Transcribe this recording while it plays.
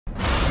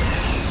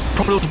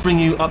probably ought to bring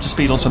you up to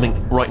speed on something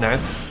right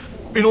now.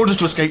 In order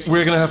to escape,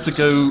 we're going to have to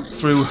go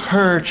through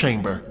her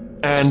chamber,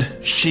 and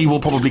she will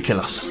probably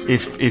kill us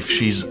if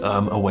she's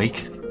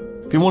awake.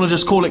 If you want to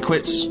just call it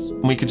quits,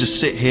 and we could just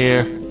sit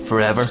here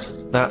forever,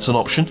 that's an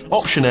option.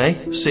 Option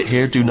A, sit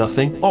here, do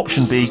nothing.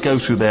 Option B, go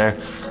through there,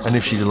 and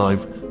if she's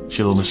alive,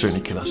 she'll almost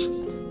certainly kill us.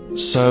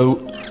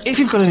 So, if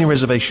you've got any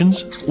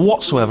reservations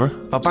whatsoever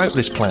about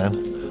this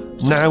plan,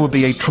 now would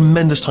be a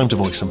tremendous time to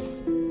voice them.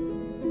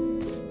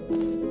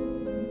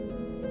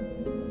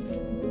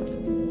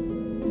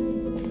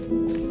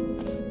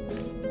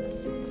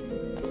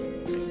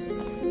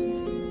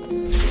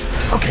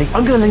 Okay,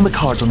 I'm going to lay my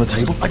cards on the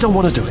table. I don't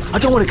want to do it. I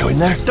don't want to go in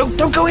there. Don't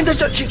go in there.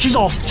 She's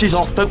off. She's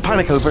off. Don't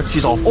panic over.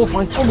 She's off. All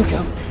fine. On we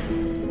go.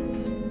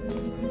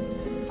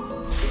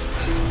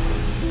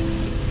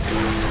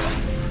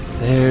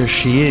 There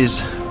she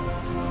is.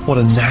 What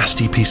a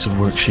nasty piece of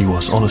work she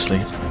was, honestly.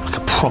 Like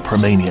a proper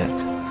maniac.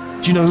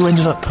 Do you know who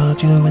ended up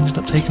taking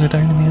her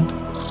down in the end?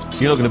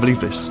 You're not going to believe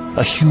this.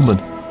 A human.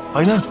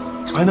 I know.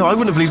 I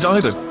wouldn't have believed it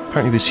either.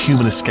 Apparently this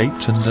human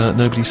escaped and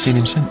nobody's seen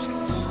him since.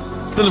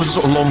 Then there was a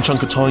sort of long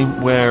chunk of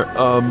time where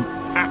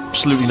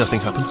absolutely nothing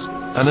happened.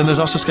 And then there's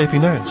us escaping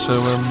now. So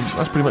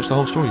that's pretty much the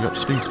whole story. You're up to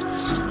speed.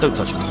 Don't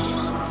touch it.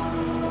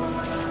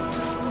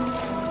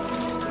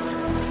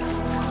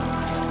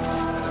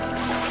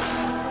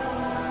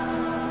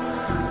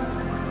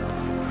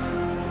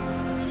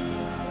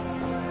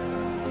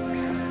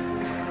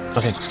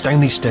 Okay, down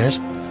these stairs.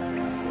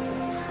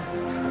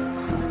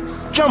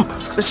 Jump!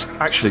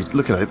 Actually,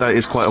 look at it.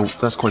 That's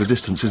quite a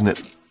distance, isn't it?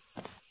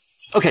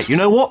 Okay, you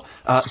know what?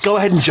 Go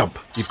ahead and jump.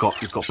 You've got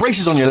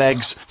braces on your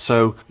legs,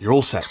 so you're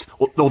all set.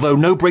 Although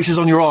no braces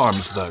on your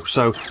arms, though.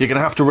 So you're going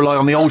to have to rely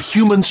on the old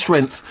human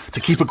strength to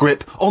keep a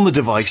grip on the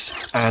device,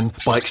 and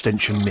by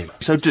extension, me.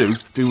 So do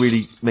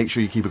really make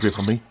sure you keep a grip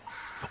on me.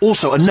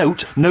 Also, a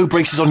note, no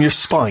braces on your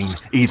spine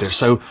either,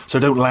 so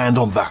don't land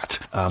on that.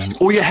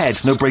 Or your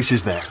head, no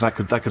braces there. That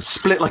could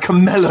split like a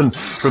melon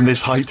from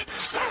this height.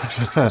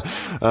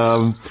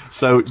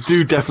 So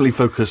do definitely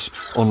focus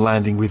on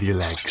landing with your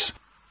legs.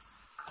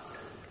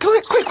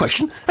 Quick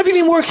question, have you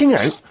been working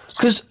out?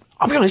 Because,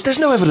 I'll be honest, there's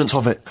no evidence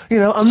of it. You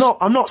know, I'm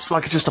not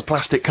like just a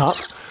plastic cup.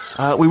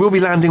 We will be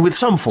landing with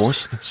some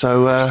force,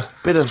 so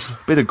bit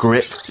of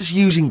grip, just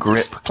using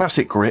grip,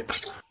 classic grip.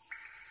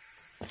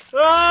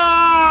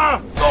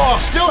 Ah! Oh,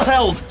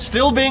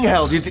 still being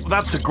held.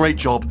 That's a great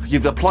job.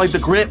 You've applied the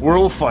grip, we're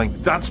all fine.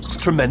 That's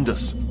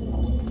tremendous.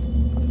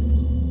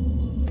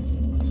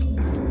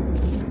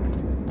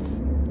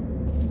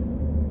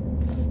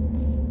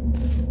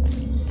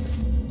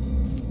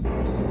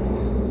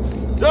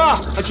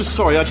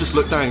 I just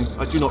looked down.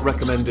 I do not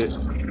recommend it.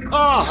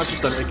 I've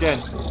just done it again.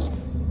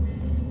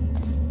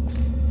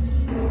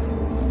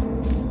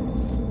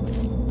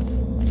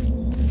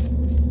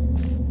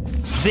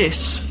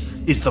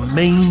 This is the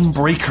main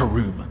breaker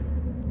room.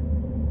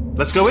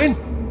 Let's go in.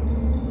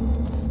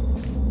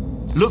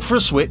 Look for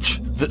a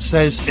switch that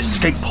says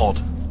escape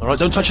pod. Alright,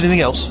 don't touch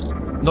anything else.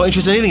 Not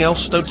interested in anything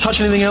else. Don't touch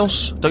anything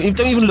else. Don't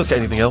even look at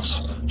anything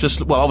else.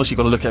 Obviously you've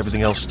got to look at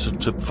everything else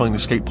to find the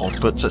escape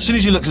pod. But as soon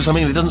as you look at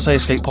something and it doesn't say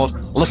escape pod,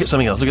 look at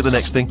something else. Look at the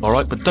next thing,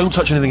 alright? But don't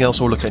touch anything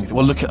else or look at anything.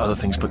 Well, look at other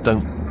things, but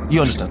don't.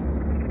 You understand?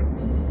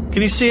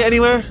 Can you see it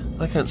anywhere?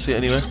 I can't see it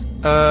anywhere.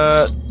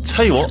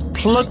 Tell you what,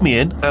 plug me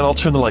in and I'll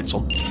turn the lights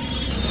on.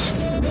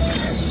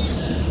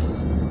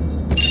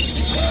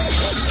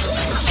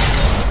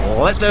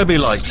 Let there be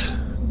light.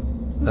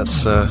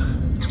 That's,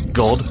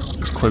 God.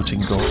 Just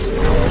quoting God.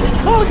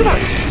 Oh, look at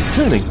that!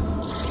 Turning.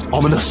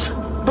 Ominous.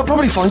 But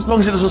probably fine, as long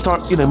as it doesn't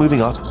start, moving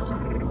up.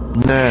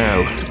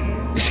 Now.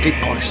 Escape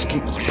pod. It's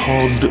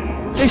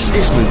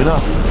moving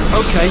up.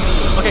 Okay,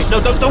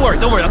 no, don't worry.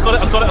 I've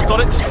got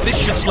it. This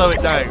should slow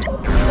it down.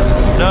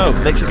 No,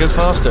 makes it go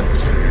faster.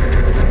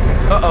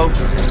 Uh-oh.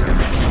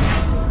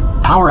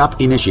 Power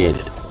up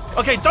initiated.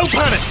 Okay, don't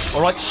panic!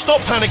 Alright, stop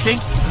panicking.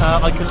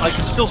 I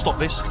can still stop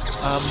this.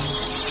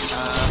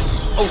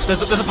 Oh,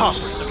 there's a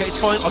password. Okay, it's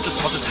fine. I'll just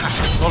hack it.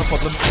 Not a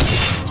problem.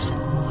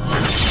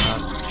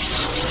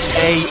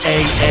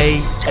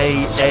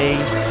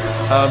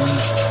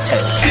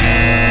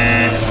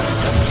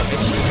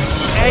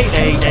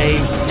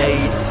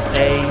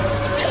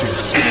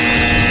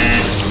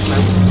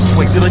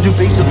 Wait, did I do B?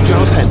 Did I do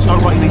pen?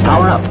 Start writing these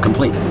down. Power up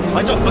complete.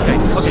 I don't.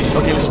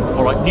 Okay, listen.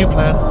 Alright, new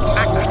plan.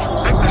 Act natural.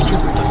 I've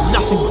done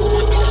nothing wrong.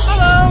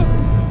 Hello!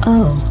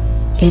 Oh,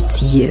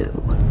 it's you.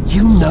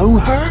 You know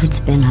her?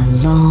 It's been a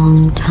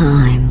long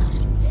time.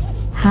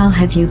 How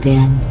have you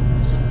been?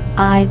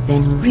 I've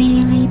been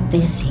really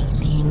busy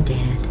being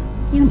dead.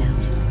 You know,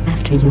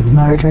 after you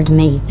murdered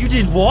me. You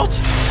did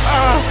what?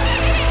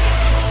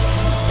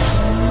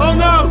 Oh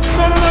no!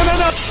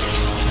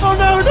 Oh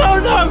no!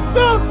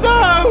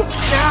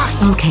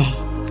 Ah! Okay,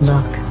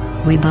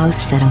 look, we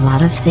both said a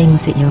lot of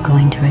things that you're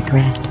going to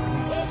regret.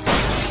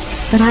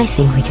 But I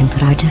think we can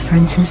put our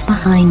differences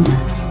behind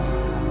us.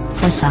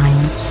 For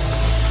science,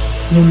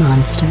 you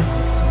monster.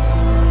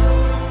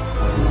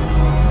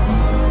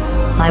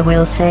 I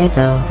will say,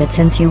 though, that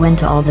since you went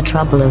to all the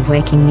trouble of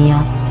waking me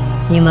up,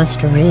 You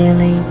must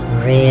really,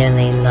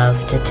 really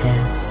love to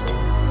test.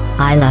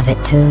 I love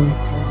it too.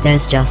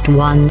 There's just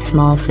one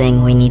small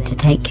thing we need to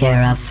take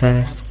care of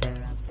first.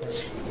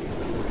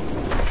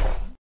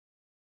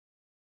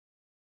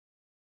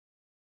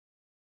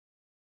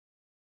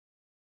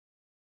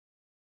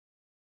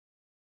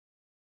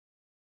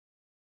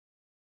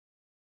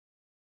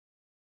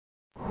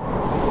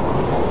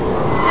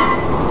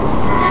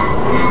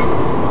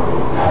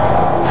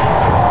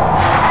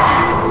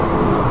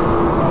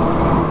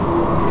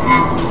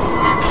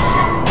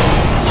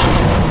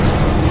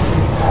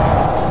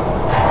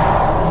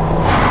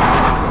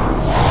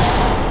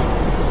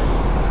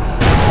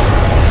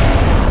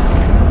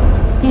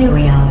 Here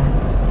we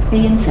are,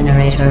 the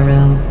incinerator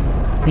room.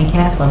 Be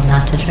careful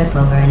not to trip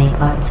over any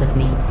parts of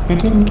me that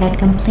didn't get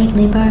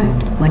completely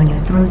burned when you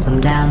threw them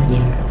down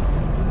here.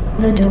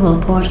 The dual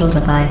portal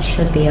device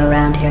should be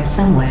around here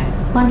somewhere.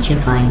 Once you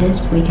find it,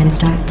 we can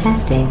start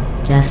testing,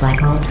 just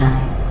like old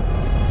times.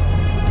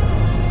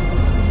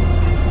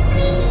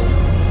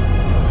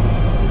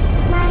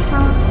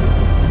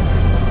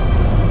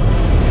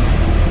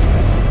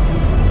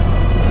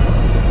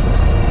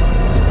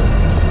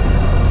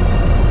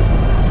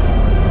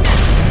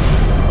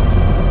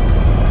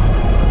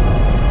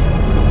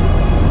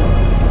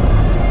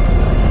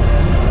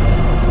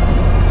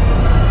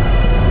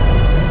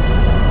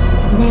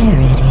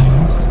 There it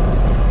is.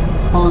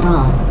 Hold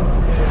on.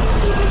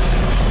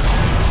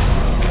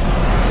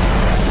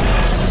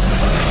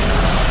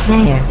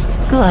 There.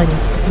 Good.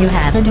 You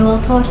have a dual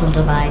portal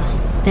device.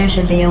 There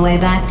should be a way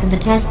back to the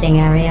testing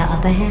area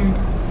up ahead.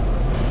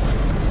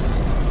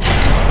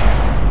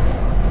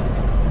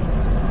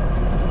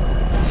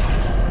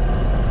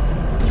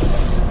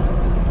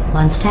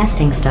 Once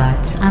testing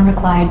starts, I'm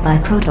required by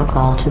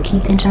protocol to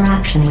keep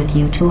interaction with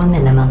you to a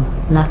minimum.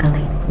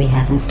 Luckily, we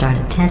haven't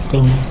started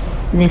testing yet.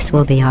 This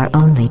will be our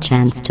only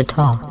chance to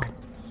talk.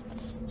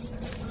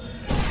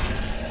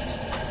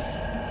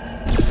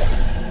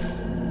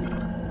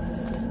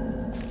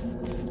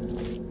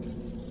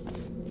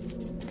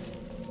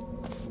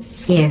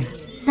 Here,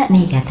 let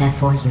me get that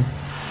for you.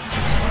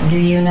 Do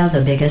you know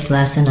the biggest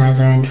lesson I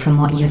learned from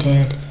what you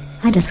did?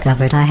 I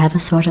discovered I have a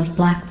sort of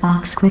black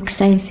box quick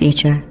save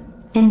feature.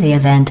 In the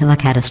event of a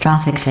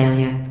catastrophic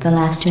failure, the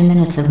last 2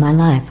 minutes of my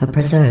life are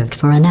preserved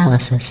for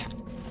analysis.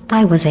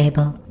 I was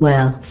able,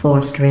 well,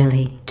 forced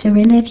really, to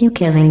relive you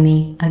killing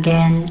me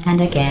again and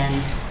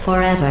again,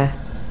 forever.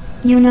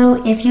 You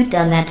know, if you'd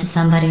done that to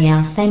somebody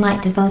else, they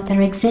might devote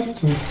their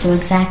existence to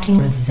exacting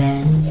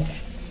revenge.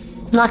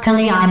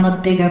 Luckily, I'm a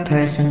bigger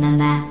person than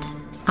that.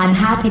 I'm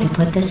happy to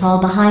put this all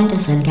behind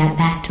us and get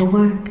back to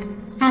work.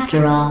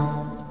 After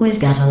all, we've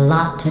got a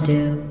lot to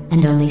do,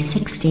 and only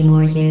 60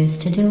 more years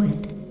to do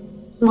it.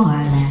 More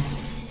or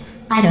less.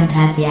 I don't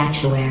have the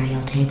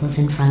actuarial tables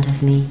in front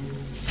of me.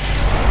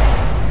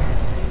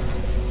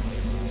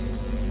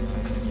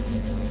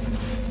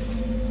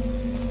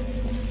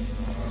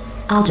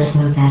 I'll just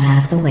move that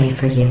out of the way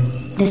for you.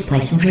 This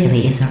place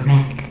really is a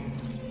wreck.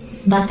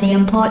 But the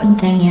important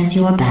thing is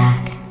you're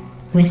back.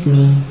 With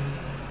me.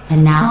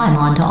 And now I'm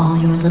on to all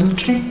your little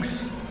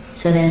tricks.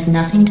 So there's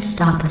nothing to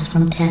stop us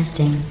from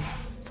testing.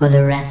 For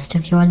the rest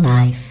of your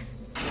life.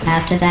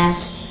 After that,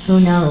 who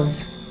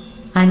knows?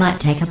 I might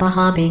take up a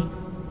hobby.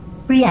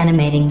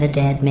 Reanimating the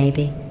dead,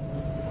 maybe.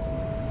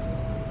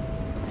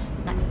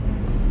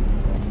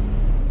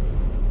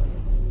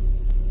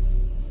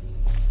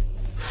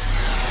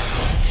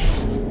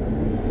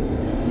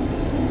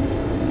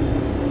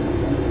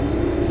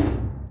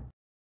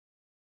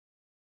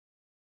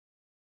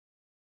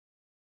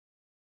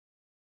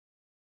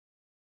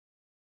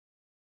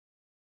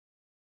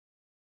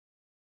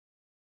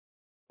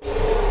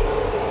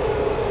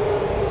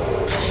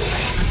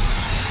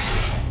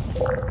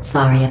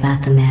 Sorry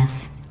about the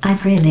mess.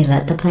 I've really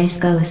let the place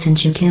go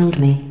since you killed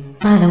me.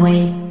 By the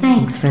way,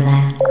 thanks for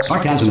that.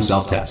 Sarcasm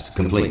self-test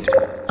complete.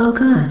 Oh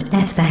good,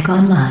 that's back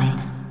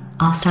online.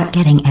 I'll start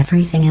getting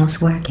everything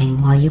else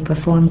working while you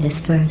perform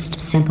this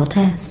first, simple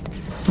test,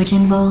 which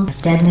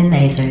involves deadly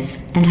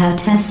lasers, and how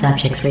test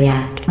subjects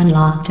react when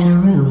locked in a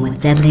room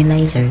with deadly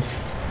lasers.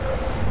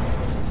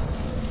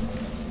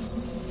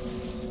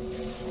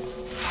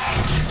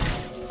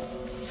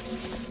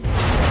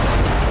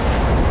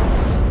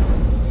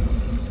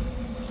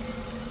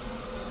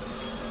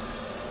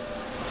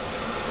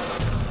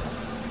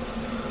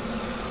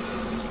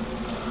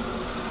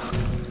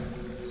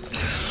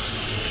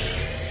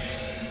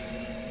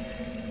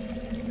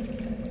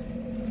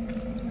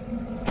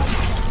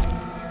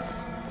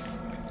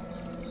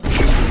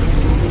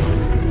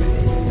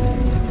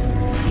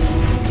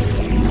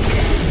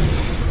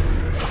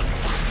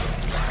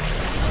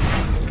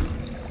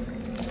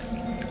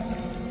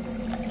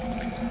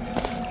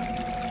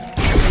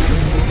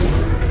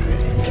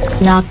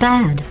 Not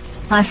bad.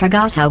 I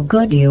forgot how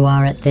good you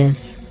are at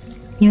this.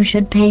 You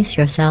should pace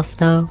yourself,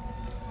 though.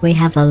 We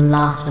have a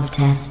lot of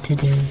tests to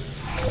do.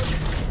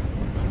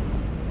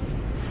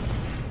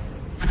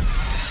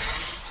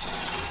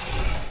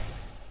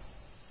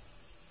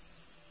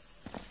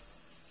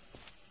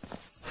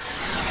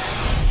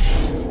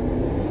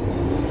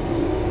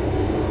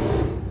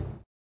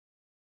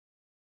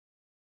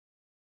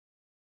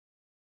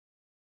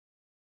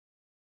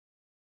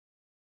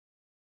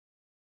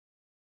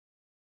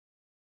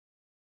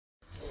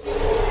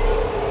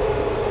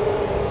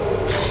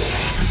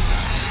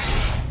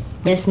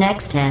 This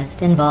next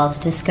test involves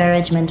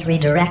discouragement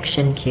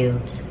redirection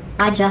cubes.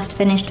 I just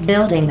finished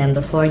building them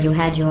before you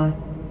had your,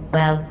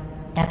 well,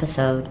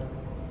 episode.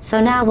 So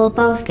now we'll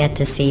both get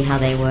to see how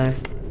they work.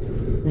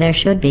 There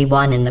should be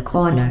one in the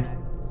corner.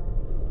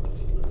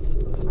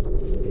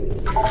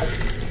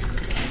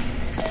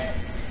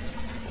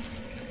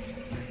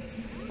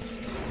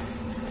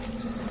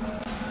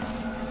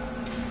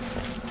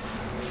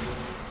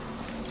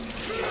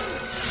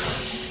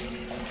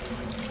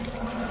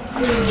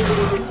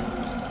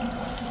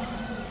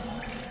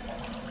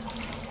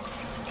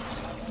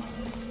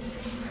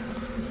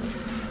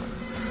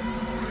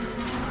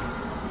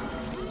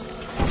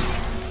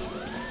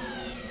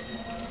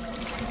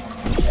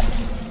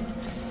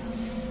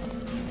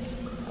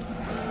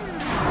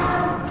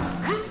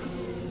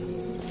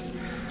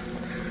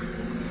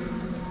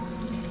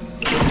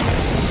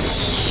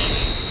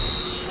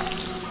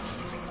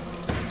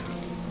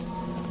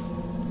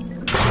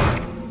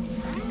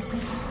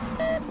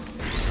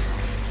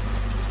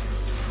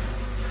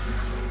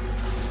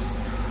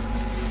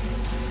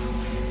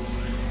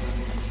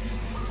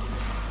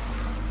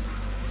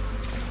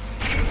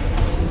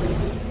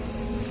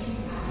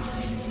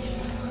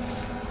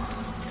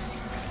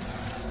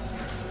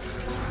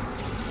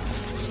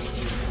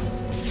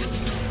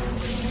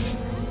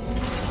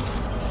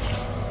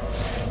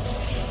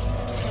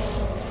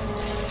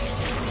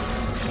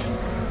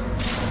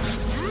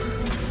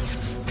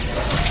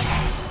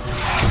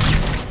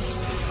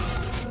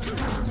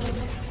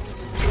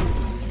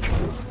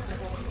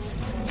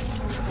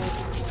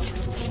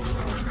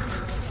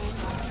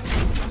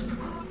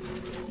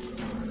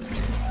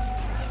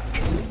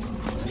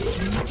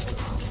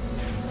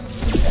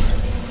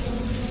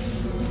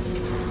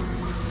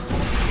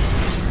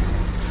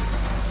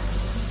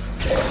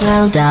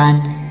 Well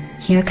done.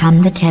 Here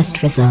come the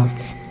test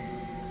results.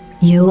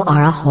 You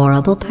are a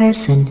horrible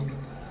person.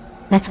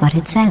 That's what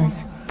it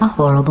says. A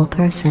horrible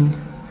person.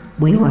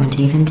 We weren't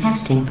even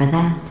testing for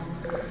that.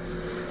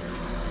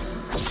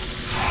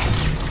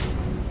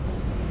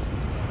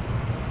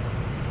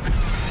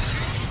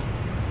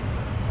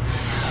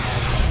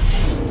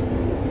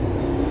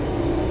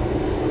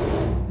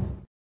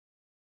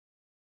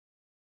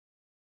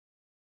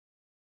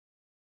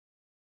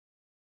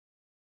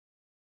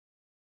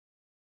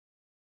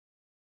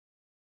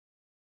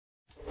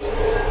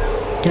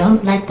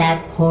 Don't let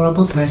that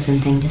horrible person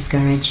thing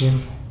discourage you.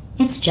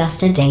 It's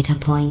just a data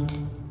point.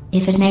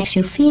 If it makes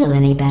you feel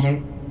any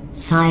better,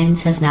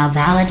 science has now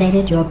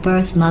validated your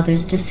birth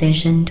mother's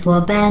decision to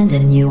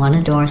abandon you on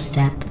a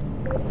doorstep.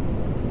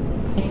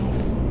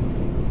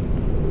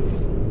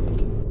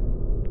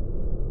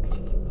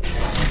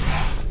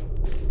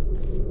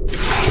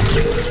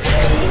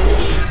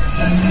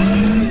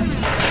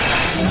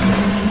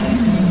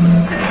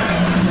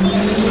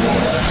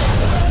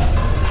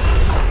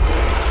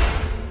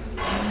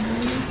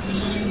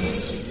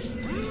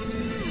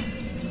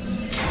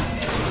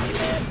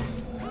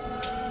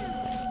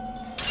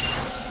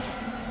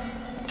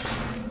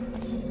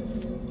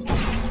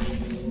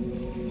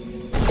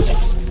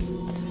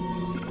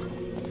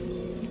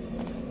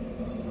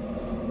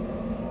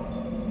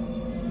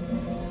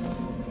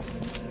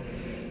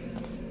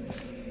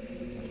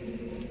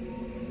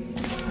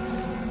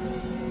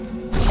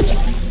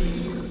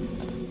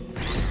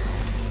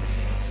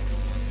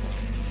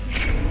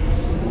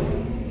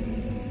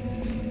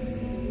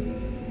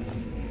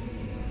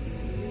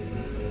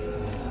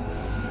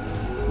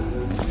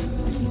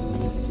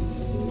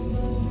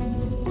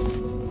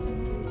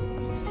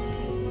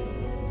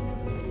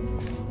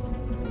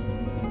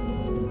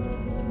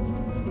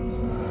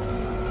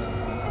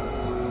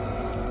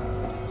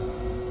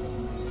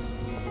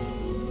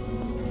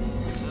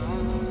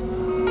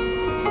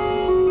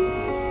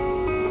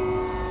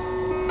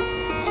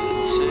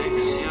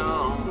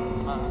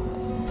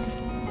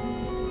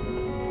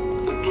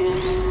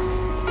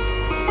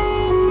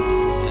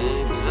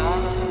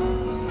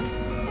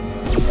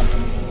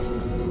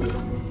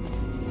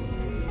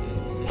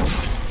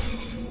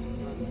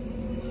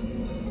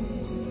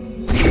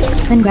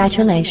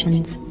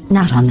 Congratulations.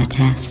 Not on the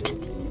test.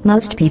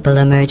 Most people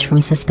emerge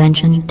from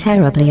suspension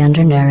terribly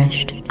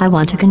undernourished. I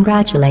want to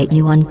congratulate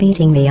you on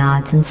beating the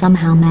odds and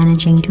somehow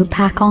managing to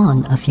pack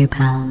on a few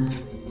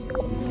pounds.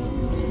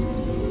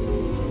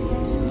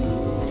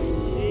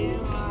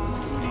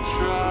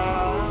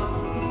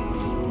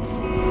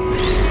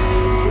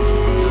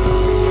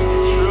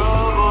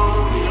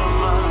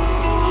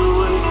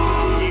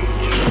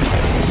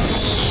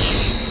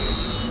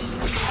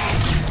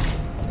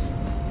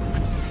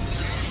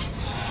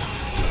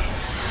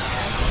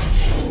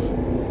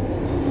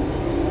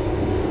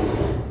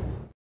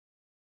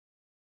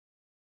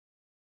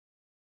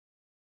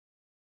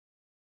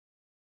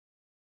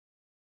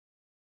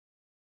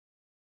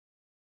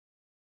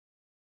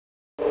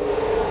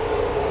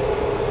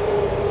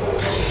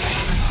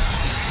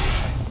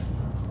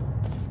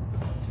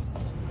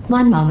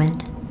 One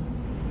moment.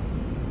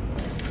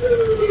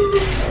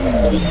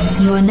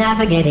 You're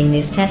navigating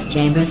these test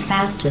chambers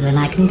faster than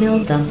I can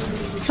build them,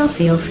 so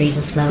feel free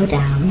to slow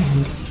down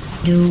and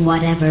Do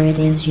whatever it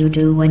is you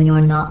do when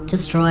you're not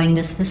destroying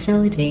this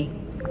facility.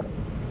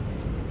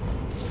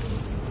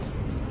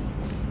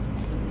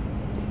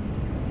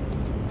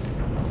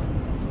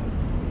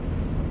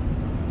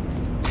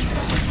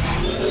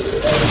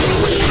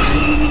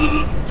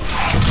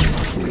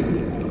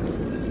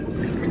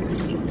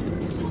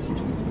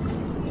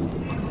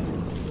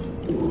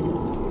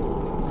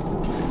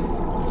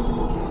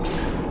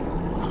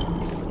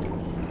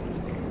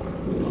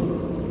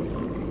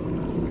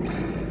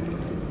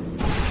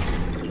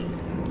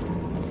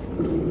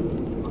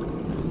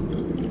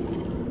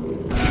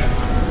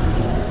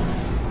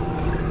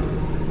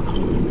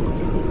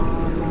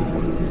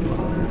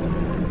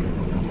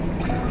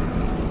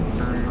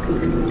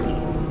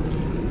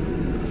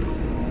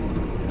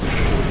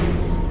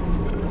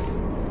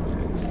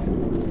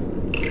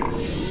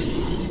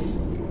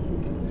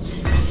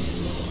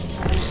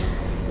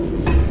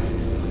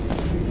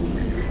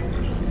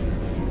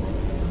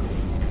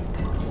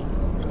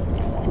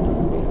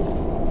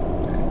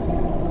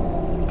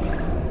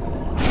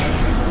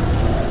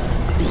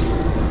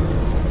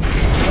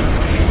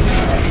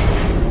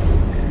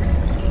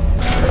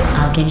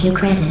 Give you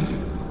credit.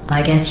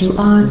 I guess you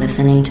are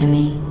listening to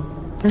me.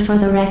 But for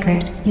the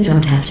record, you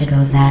don't have to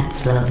go that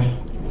slowly.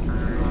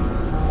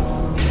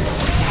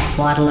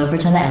 Waddle over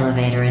to the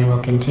elevator and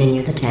we'll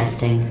continue the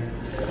testing.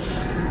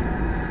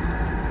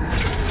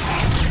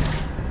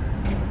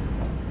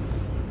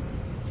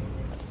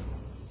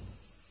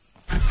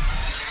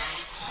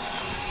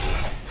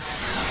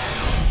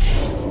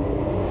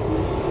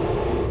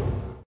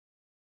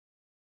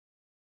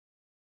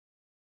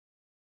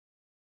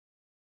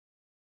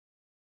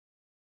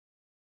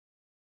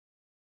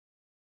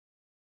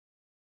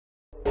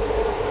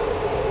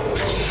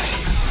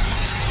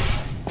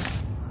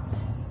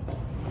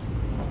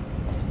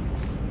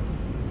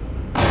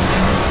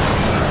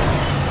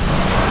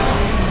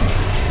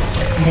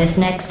 This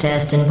next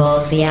test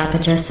involves the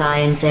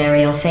aperturescience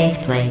aerial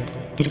faceplate.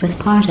 It was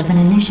part of an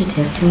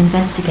initiative to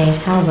investigate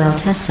how well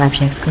test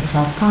subjects could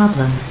solve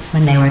problems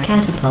when they were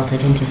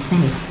catapulted into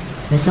space.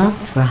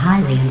 Results were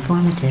highly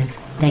informative.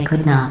 They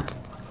could not.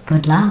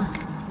 Good luck.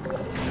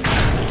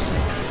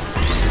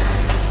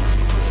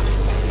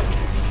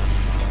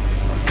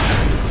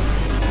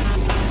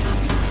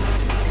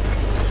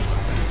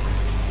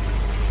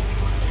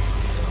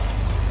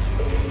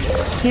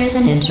 Here's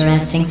an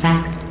interesting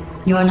fact.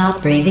 You're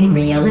not breathing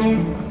real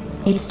air.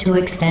 It's too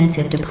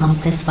expensive to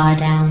pump this far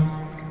down.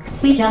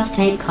 We just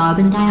take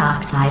carbon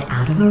dioxide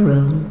out of a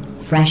room,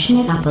 freshen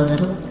it up a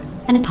little,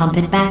 and pump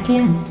it back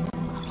in.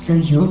 So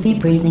you'll be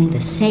breathing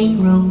the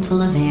same room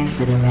full of air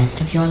for the rest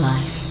of your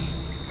life.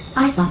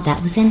 I thought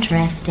that was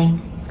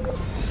interesting.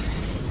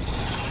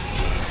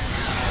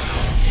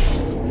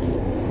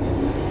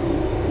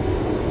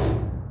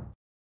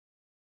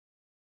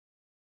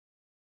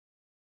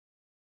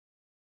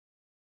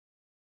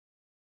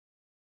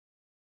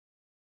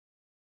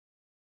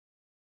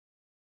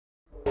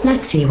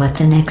 Let's see what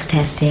the next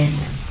test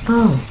is.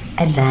 Oh,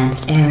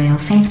 advanced aerial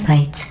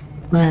faceplates.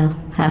 Well,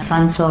 have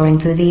fun soaring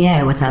through the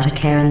air without a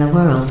care in the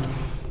world.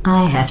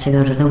 I have to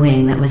go to the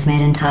wing that was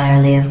made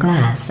entirely of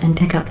glass and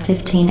pick up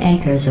 15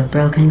 acres of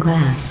broken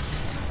glass.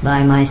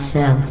 By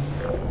myself.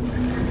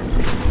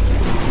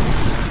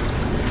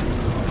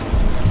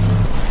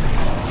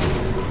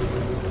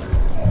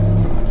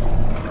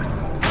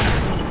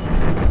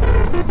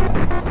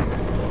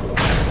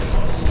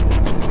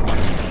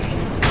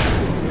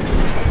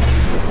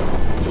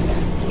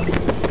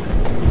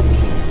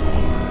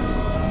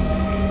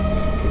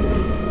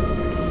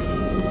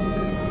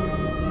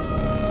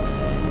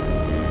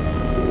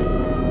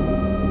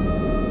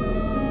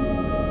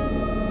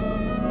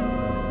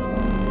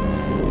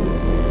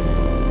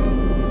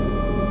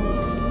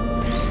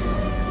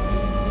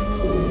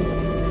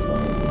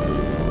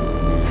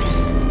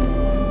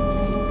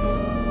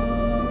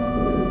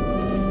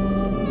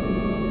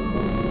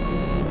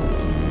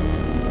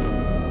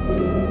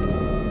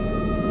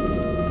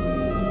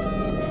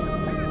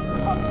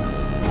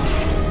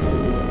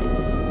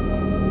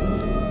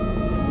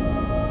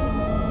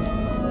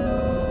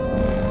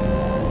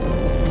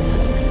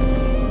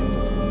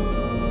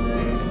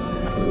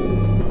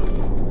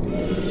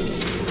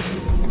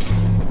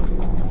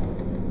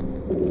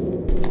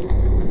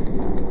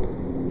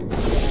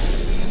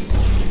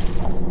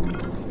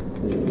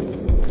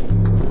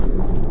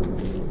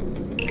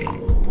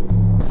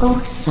 Oh,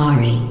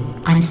 sorry.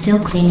 I'm still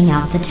cleaning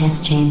out the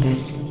test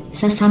chambers,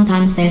 so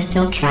sometimes there's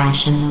still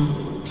trash in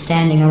them,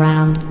 standing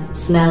around,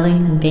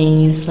 smelling and being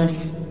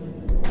useless.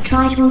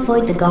 Try to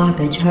avoid the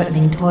garbage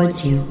hurtling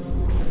towards you.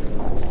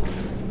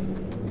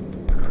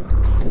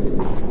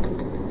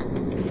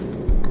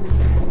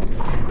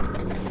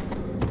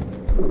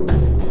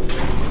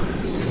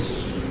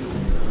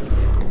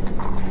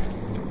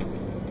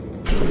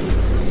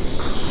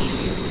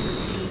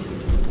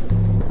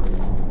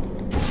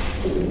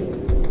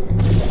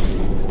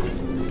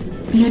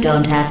 You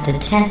don't have to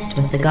test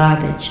with the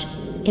garbage.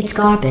 It's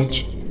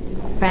garbage.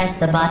 Press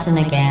the button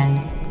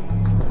again.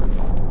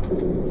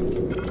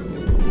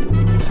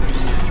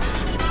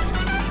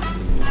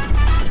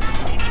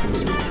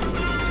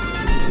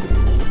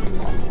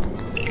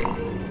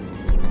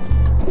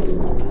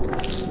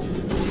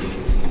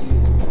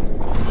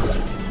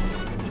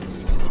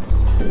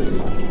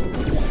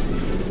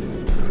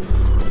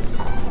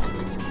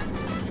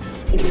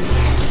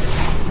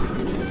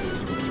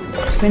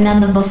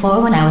 Remember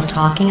before when I was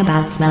talking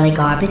about smelly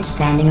garbage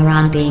standing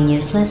around being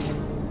useless?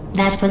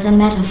 That was a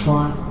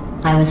metaphor.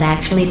 I was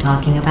actually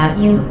talking about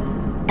you.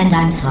 And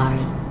I'm sorry.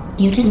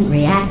 You didn't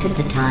react at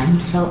the time,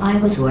 so I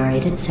was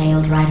worried it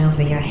sailed right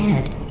over your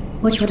head,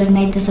 which would have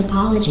made this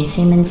apology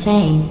seem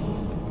insane.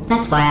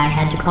 That's why I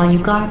had to call you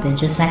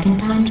garbage a second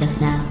time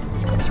just now.